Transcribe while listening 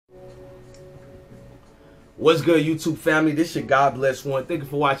What's good, YouTube family? This your God Bless One. Thank you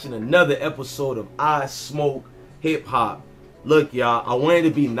for watching another episode of I Smoke Hip Hop. Look, y'all, I wanted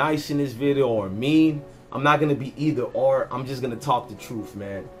to be nice in this video or mean. I'm not gonna be either or. I'm just gonna talk the truth,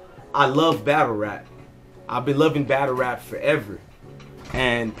 man. I love battle rap. I've been loving battle rap forever.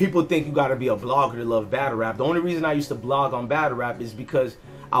 And people think you gotta be a blogger to love battle rap. The only reason I used to blog on battle rap is because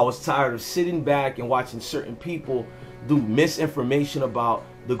I was tired of sitting back and watching certain people do misinformation about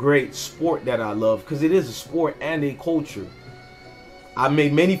the great sport that I love, because it is a sport and a culture. I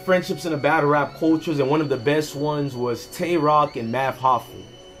made many friendships in the battle rap cultures, and one of the best ones was Tay-Rock and Math Hoffa.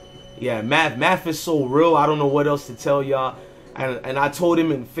 Yeah, Math is so real, I don't know what else to tell y'all. And I told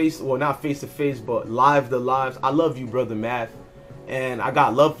him in not face to face, but live the lives, I love you, brother Math. And I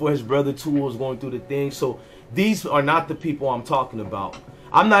got love for his brother too, who was going through the thing. So these are not the people I'm talking about.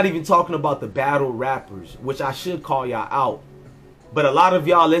 I'm not even talking about the battle rappers, which I should call y'all out. But a lot of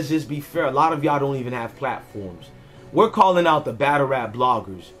y'all, let's just be fair, a lot of y'all don't even have platforms. We're calling out the battle rap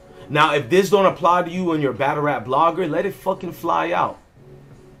bloggers. Now, if this don't apply to you and you're a battle rap blogger, let it fucking fly out.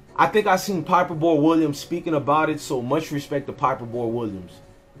 I think I seen Piper Boy Williams speaking about it, so much respect to Piper Boy Williams.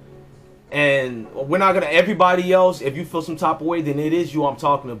 And we're not gonna, everybody else, if you feel some type of way, then it is you I'm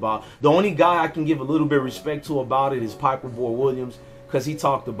talking about. The only guy I can give a little bit of respect to about it is Piper Boy Williams, because he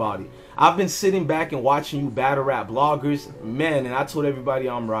talked about it. I've been sitting back and watching you battle rap bloggers, man, and I told everybody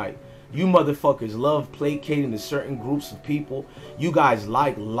I'm right. You motherfuckers love placating to certain groups of people. You guys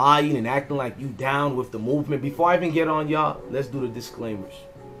like lying and acting like you down with the movement. Before I even get on y'all, let's do the disclaimers.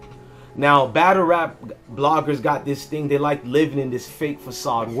 Now, battle rap bloggers got this thing, they like living in this fake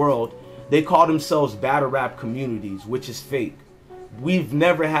facade world. They call themselves battle rap communities, which is fake. We've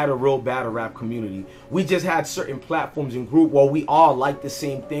never had a real battle rap community. We just had certain platforms and group where we all like the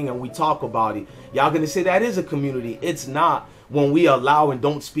same thing and we talk about it. Y'all gonna say that is a community. It's not when we allow and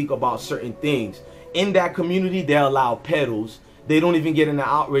don't speak about certain things. In that community, they allow peddles. They don't even get into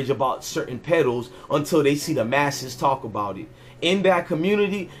outrage about certain peddles until they see the masses talk about it. In that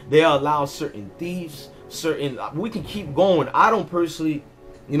community, they allow certain thieves, we can keep going. I don't personally,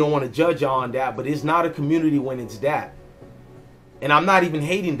 want to judge y'all on that, but it's not a community when it's that. And I'm not even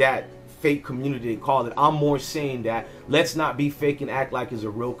hating that fake community, they call it. I'm more saying that let's not be fake and act like it's a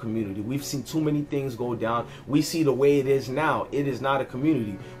real community. We've seen too many things go down. We see the way it is now. It is not a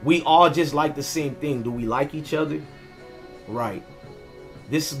community. We all just like the same thing. Do we like each other? Right.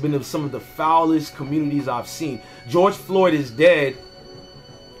 This has been some of the foulest communities I've seen. George Floyd is dead,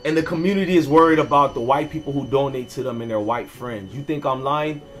 and the community is worried about the white people who donate to them and their white friends. You think I'm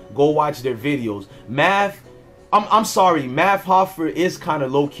lying? Go watch their videos. I'm sorry, Math Hoffa is kind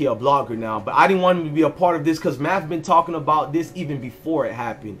of low-key a blogger now, but I didn't want him to be a part of this because Math been talking about this even before it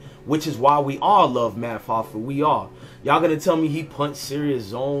happened, which is why we all love Math Hoffa. We all. Y'all gonna tell me he punched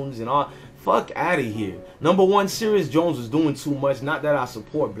Serious Jones and all? Fuck out of here. Number one, Serious Jones was doing too much. Not that I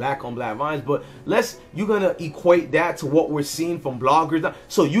support black on black violence, but you're gonna equate that to what we're seeing from bloggers.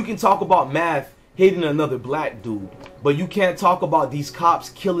 So you can talk about Math hitting another black dude, but you can't talk about these cops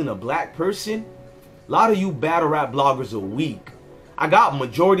killing a black person? A lot of you battle rap bloggers are weak. I got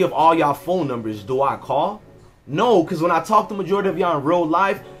majority of all y'all phone numbers. Do I call? No, because when I talk to majority of y'all in real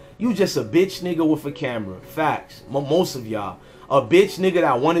life, you just a bitch nigga with a camera. Facts. Most of y'all. A bitch nigga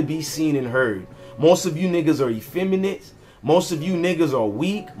that want to be seen and heard. Most of you niggas are effeminate. Most of you niggas are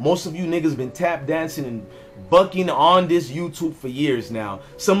weak. Most of you niggas been tap dancing and bucking on this YouTube for years now.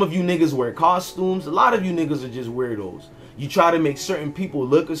 Some of you niggas wear costumes. A lot of you niggas are just weirdos. You try to make certain people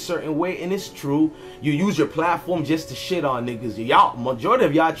look a certain way, and it's true. You use your platform just to shit on niggas. Y'all, majority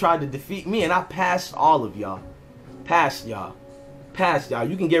of y'all tried to defeat me, and I passed all of y'all. Passed y'all.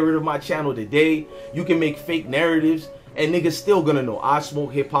 You can get rid of my channel today. You can make fake narratives, and niggas still gonna know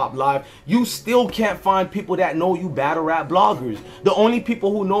IsmokeHiphopLive. You still can't find people that know you battle rap bloggers. The only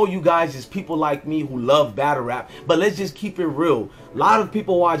people who know you guys is people like me who love battle rap. But let's just keep it real. A lot of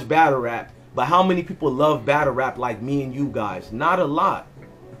people watch battle rap. But how many people love battle rap like me and you guys? Not a lot.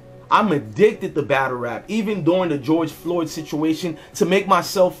 I'm addicted to battle rap. Even during the George Floyd situation, to make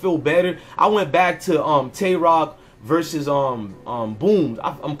myself feel better, I went back to Tay-Rock versus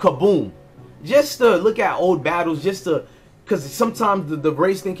Kaboom. Just to look at old battles, because sometimes the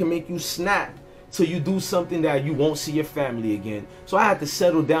race thing can make you snap till you do something that you won't see your family again. So I had to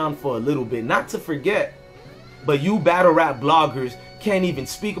settle down for a little bit, not to forget. But you battle rap bloggers can't even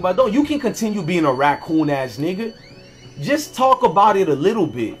speak about it. You can continue being a raccoon ass nigga. Just talk about it a little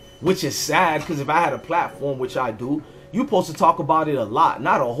bit, which is sad, because if I had a platform, which I do, you're supposed to talk about it a lot.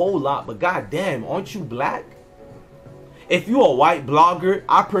 Not a whole lot, but goddamn, aren't you black? If you're a white blogger,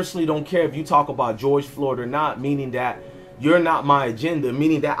 I personally don't care if you talk about George Floyd or not, meaning that you're not my agenda,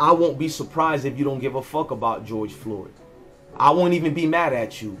 meaning that I won't be surprised if you don't give a fuck about George Floyd. I won't even be mad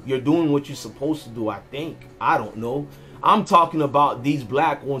at you. You're doing what you're supposed to do, I think. I don't know. I'm talking about these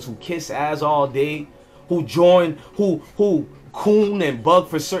black ones who kiss ass all day, who join, who coon and bug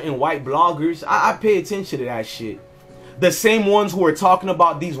for certain white bloggers. I pay attention to that shit. The same ones who are talking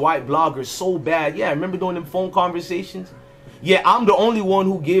about these white bloggers so bad. Yeah, remember doing them phone conversations? Yeah, I'm the only one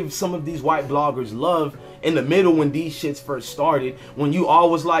who gives some of these white bloggers love in the middle when these shits first started. When you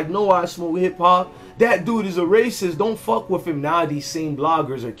all was like, no, I smoke hip hop. That dude is a racist. Don't fuck with him. Now these same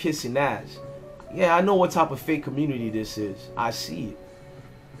bloggers are kissing ass. Yeah, I know what type of fake community this is. I see it.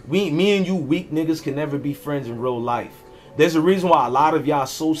 Me and you weak niggas can never be friends in real life. There's a reason why a lot of y'all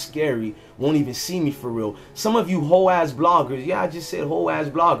so scary won't even see me for real. Some of you whole ass bloggers, yeah, I just said whole ass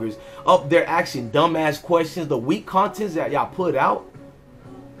bloggers, up there asking dumb ass questions, the weak contents that y'all put out.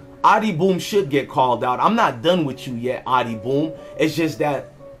 Adi Boom should get called out. I'm not done with you yet, Adi Boom. It's just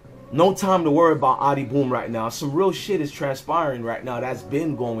that no time to worry about Adi Boom right now. Some real shit is transpiring right now that's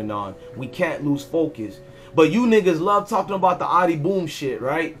been going on. We can't lose focus. But you niggas love talking about the Adi Boom shit,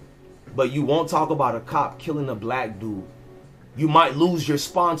 right? But you won't talk about a cop killing a black dude. You might lose your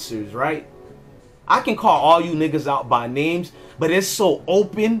sponsors, right? I can call all you niggas out by names, but it's so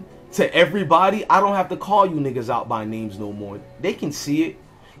open to everybody, I don't have to call you niggas out by names no more. They can see it.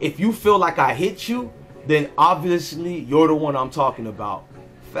 If you feel like I hit you, then obviously you're the one I'm talking about.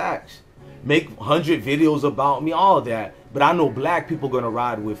 Facts. Make 100 videos about me, all that. But I know black people gonna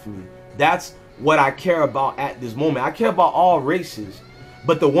ride with me. That's what I care about at this moment. I care about all races.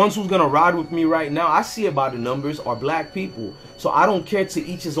 But the ones who's gonna ride with me right now, I see it by the numbers, are black people. So I don't care, to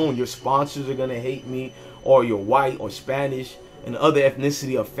each his own. Your sponsors are gonna hate me, or your white or Spanish and other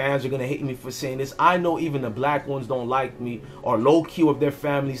ethnicity of fans are gonna hate me for saying this. I know even the black ones don't like me, or low key with their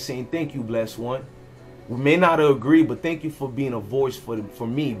families saying thank you, blessed one. We may not agree, but thank you for being a voice for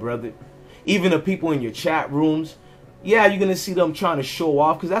me, brother. Even the people in your chat rooms, yeah, you're gonna see them trying to show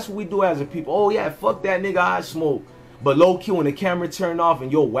off, because that's what we do as a people. Oh yeah, fuck that nigga, I smoke. But low key, when the camera turn off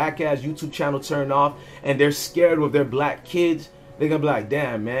and your whack ass YouTube channel turn off and they're scared with their black kids, they're gonna be like,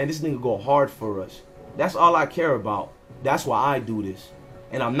 damn man, this nigga go hard for us. That's all I care about. That's why I do this.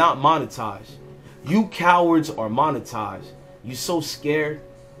 And I'm not monetized. You cowards are monetized. You so scared.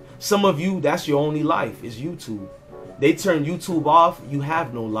 Some of you, that's your only life, is YouTube. They turn YouTube off, you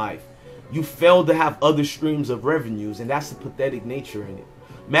have no life. You fail to have other streams of revenues, and that's the pathetic nature in it.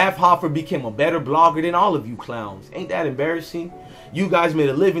 Math Hoffer became a better blogger than all of you clowns. Ain't that embarrassing? You guys made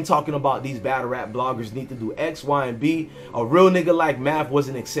a living talking about these battle rap bloggers need to do X, Y, and B. A real nigga like Math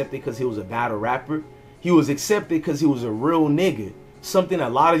wasn't accepted because he was a battle rapper. He was accepted because he was a real nigga. Something a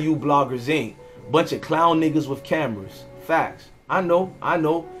lot of you bloggers ain't. Bunch of clown niggas with cameras. Facts. I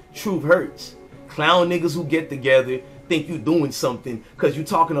know. Truth hurts. Clown niggas who get together think you doing something because you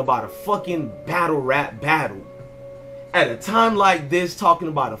talking about a fucking battle rap battle. At a time like this, talking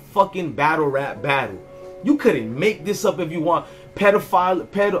about a fucking battle rap battle. You couldn't make this up if you want.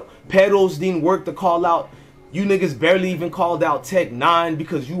 Pedos didn't work to call out. You niggas barely even called out Tech 9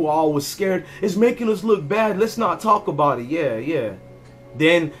 because you all was scared. It's making us look bad. Let's not talk about it. Yeah.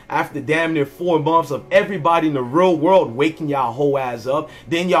 Then after damn near 4 months of everybody in the real world waking y'all whole ass up,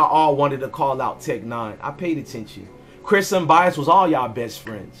 then y'all all wanted to call out Tech 9. I paid attention. Chris Unbiased was all y'all best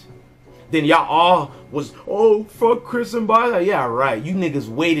friends. Then y'all all was, oh, fuck Chris Unbiased. Yeah, right. You niggas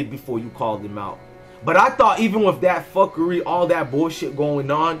waited before you called him out. But I thought even with that fuckery, all that bullshit going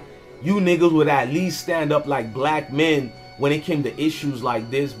on, you niggas would at least stand up like black men when it came to issues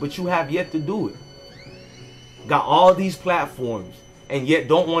like this. But you have yet to do it. Got all these platforms and yet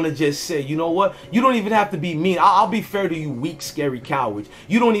don't want to just say, you know what? You don't even have to be mean. I'll be fair to you weak, scary cowards.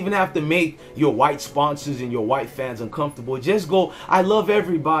 You don't even have to make your white sponsors and your white fans uncomfortable. Just go, I love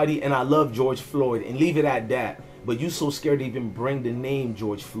everybody and I love George Floyd, and leave it at that. But you so scared to even bring the name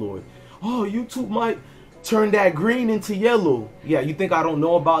George Floyd. Oh, YouTube might turn that green into yellow. Yeah, you think I don't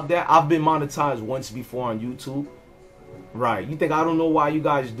know about that? I've been monetized once before on YouTube. Right, you think I don't know why you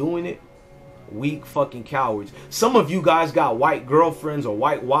guys doing it? Weak fucking cowards. Some of you guys got white girlfriends or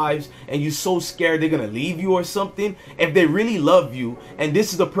white wives and you so scared they're gonna leave you or something. If they really love you and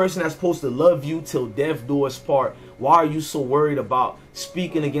this is the person that's supposed to love you till death do us part, why are you so worried about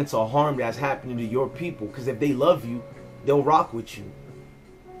speaking against a harm that's happening to your people? Because if they love you, they'll rock with you.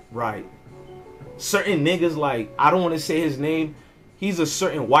 Right. Certain niggas, like, I don't want to say his name, he's a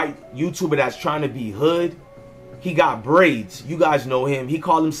certain white YouTuber that's trying to be hood. He got braids. You guys know him. He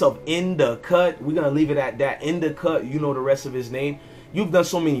called himself In The Cut. We're going to leave it at that. In The Cut. You know the rest of his name. You've done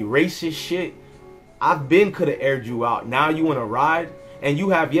so many racist shit. I've been could have aired you out. Now you want to ride? And you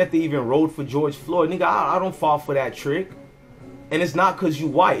have yet to even rode for George Floyd. Nigga, I don't fall for that trick. And it's not because you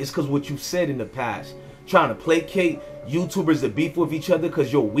white. It's because what you said in the past. Trying to placate YouTubers to beef with each other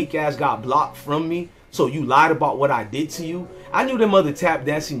because your weak ass got blocked from me. So you lied about what I did to you. I knew them other tap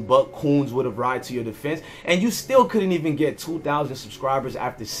dancing buck coons would have ride to your defense. And you still couldn't even get 2,000 subscribers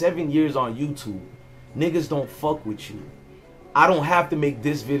after 7 years on YouTube. Niggas don't fuck with you. I don't have to make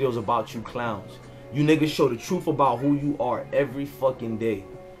diss videos about you clowns. You niggas show the truth about who you are every fucking day.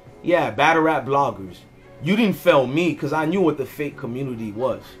 Yeah, battle rap bloggers. You didn't fail me because I knew what the fake community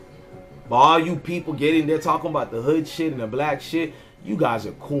was. But all you people getting there talking about the hood shit and the black shit, you guys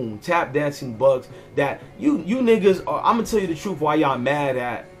are coon, tap dancing bugs. That you niggas are. I'm gonna tell you the truth why y'all mad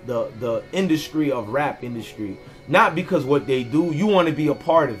at the industry of rap industry. Not because what they do, you want to be a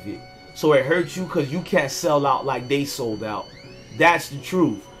part of it. So it hurts you because you can't sell out like they sold out. That's the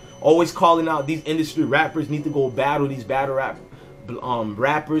truth. Always calling out these industry rappers need to go battle these battle rap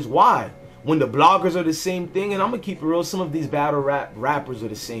rappers. Why? When the bloggers are the same thing, and I'm gonna keep it real, some of these battle rap rappers are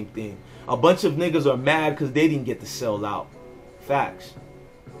the same thing. A bunch of niggas are mad because they didn't get to sell out. Facts.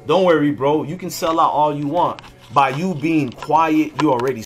 Don't worry, bro. You can sell out all you want. By you being quiet, you already